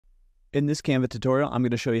In this Canva tutorial, I'm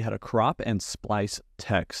going to show you how to crop and splice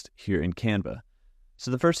text here in Canva.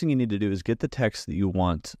 So the first thing you need to do is get the text that you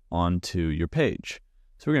want onto your page.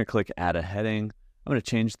 So we're going to click Add a Heading. I'm going to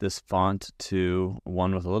change this font to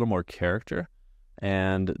one with a little more character.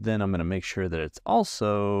 And then I'm going to make sure that it's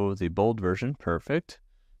also the bold version. Perfect.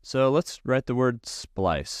 So let's write the word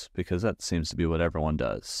splice because that seems to be what everyone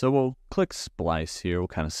does. So we'll click splice here. We'll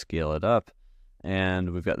kind of scale it up. And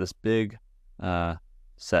we've got this big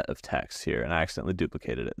set of text here, and I accidentally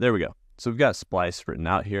duplicated it. There we go. So we've got splice written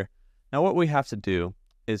out here. Now what we have to do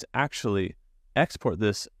is actually export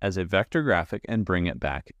this as a vector graphic and bring it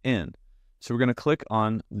back in. So we're going to click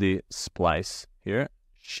on the splice here,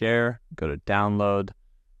 share, go to download,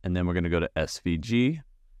 and then we're going to go to SVG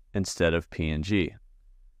instead of PNG.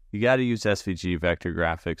 You got to use SVG vector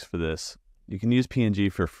graphics for this. You can use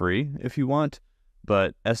PNG for free if you want,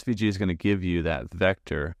 but SVG is going to give you that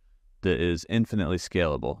vector that is infinitely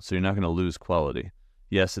scalable, so you're not going to lose quality.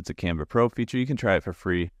 Yes, it's a Canva Pro feature. You can try it for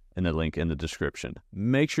free in the link in the description.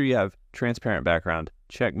 Make sure you have transparent background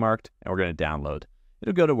check marked, and we're going to download.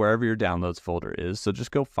 It'll go to wherever your downloads folder is, so just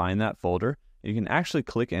go find that folder. You can actually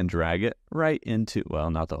click and drag it right into, well,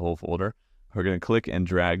 not the whole folder. We're going to click and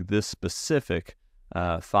drag this specific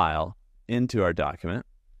file into our document.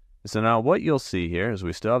 So now what you'll see here is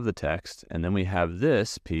we still have the text, and then we have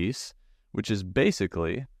this piece, which is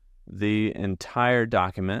basically the entire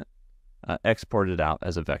document exported out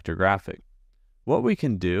as a vector graphic. What we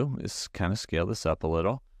can do is kind of scale this up a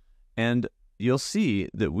little, and you'll see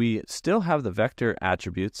that we still have the vector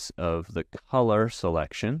attributes of the color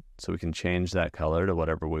selection, so we can change that color to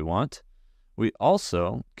whatever we want. We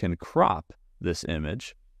also can crop this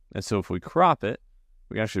image, and so if we crop it,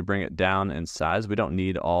 we can actually bring it down in size. We don't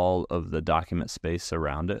need all of the document space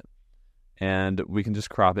around it, and we can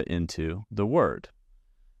just crop it into the Word.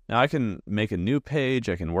 Now I can make a new page,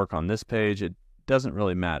 I can work on this page, it doesn't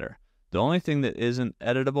really matter. The only thing that isn't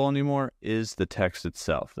editable anymore is the text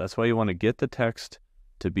itself. That's why you want to get the text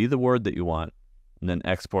to be the word that you want, and then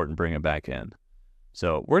export and bring it back in.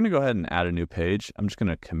 So we're going to go ahead and add a new page. I'm just going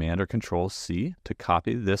to Command or Control C to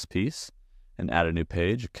copy this piece and add a new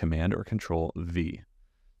page, Command or Control V.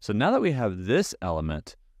 So now that we have this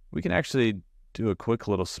element, we can actually do a quick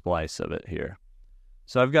little splice of it here.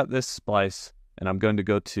 So I've got this splice, and I'm going to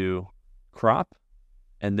go to crop,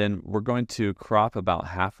 and then we're going to crop about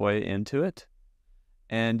halfway into it.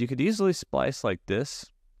 And you could easily splice like this.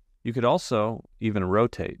 You could also even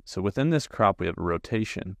rotate. So within this crop, we have a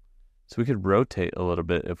rotation. So we could rotate a little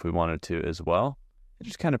bit if we wanted to as well. And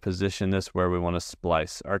just kind of position this where we want to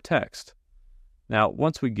splice our text. Now,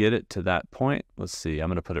 once we get it to that point, let's see, I'm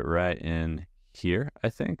going to put it right in here, I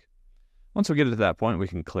think. Once we get it to that point, we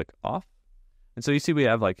can click off. And so you see we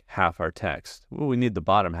have like half our text. Well, we need the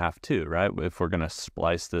bottom half too, right? If we're going to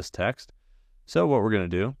splice this text. So what we're going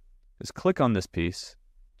to do is click on this piece,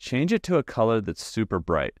 change it to a color that's super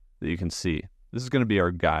bright that you can see. This is going to be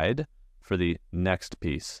our guide for the next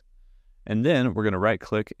piece. And then we're going to right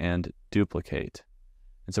click and duplicate.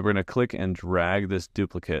 And so we're going to click and drag this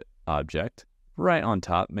duplicate object right on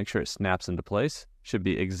top. Make sure it snaps into place. Should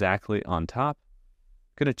be exactly on top.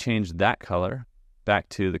 Going to change that color back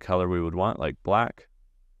to the color we would want, like black.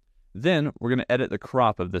 Then we're going to edit the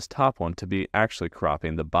crop of this top one to be actually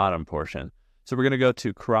cropping the bottom portion. So we're going to go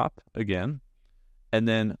to crop again. And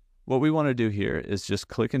then what we want to do here is just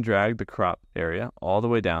click and drag the crop area all the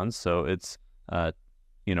way down. So it's,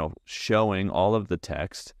 showing all of the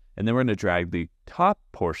text. And then we're going to drag the top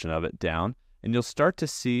portion of it down, and you'll start to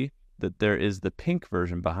see that there is the pink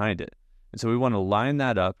version behind it. And so we want to line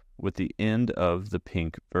that up with the end of the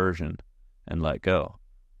pink version and let go.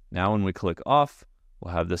 Now when we click off,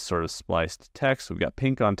 we'll have this sort of spliced text. We've got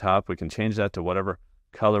pink on top. We can change that to whatever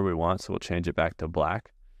color we want. So we'll change it back to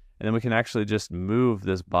black. And then we can actually just move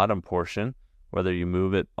this bottom portion, whether you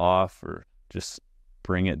move it off or just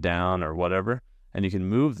bring it down or whatever. And you can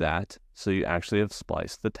move that so you actually have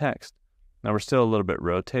spliced the text. Now we're still a little bit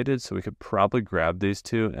rotated, so we could probably grab these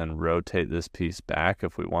two and rotate this piece back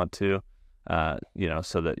if we want to,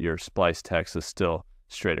 so that your spliced text is still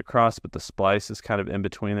straight across, but the splice is kind of in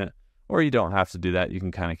between it. Or you don't have to do that. You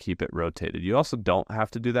can kind of keep it rotated. You also don't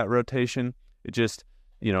have to do that rotation. It just,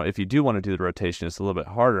 if you do want to do the rotation, it's a little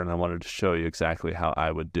bit harder, and I wanted to show you exactly how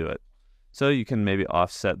I would do it. So you can maybe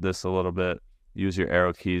offset this a little bit, use your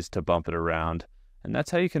arrow keys to bump it around, and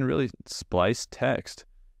that's how you can really splice text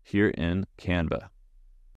here in Canva.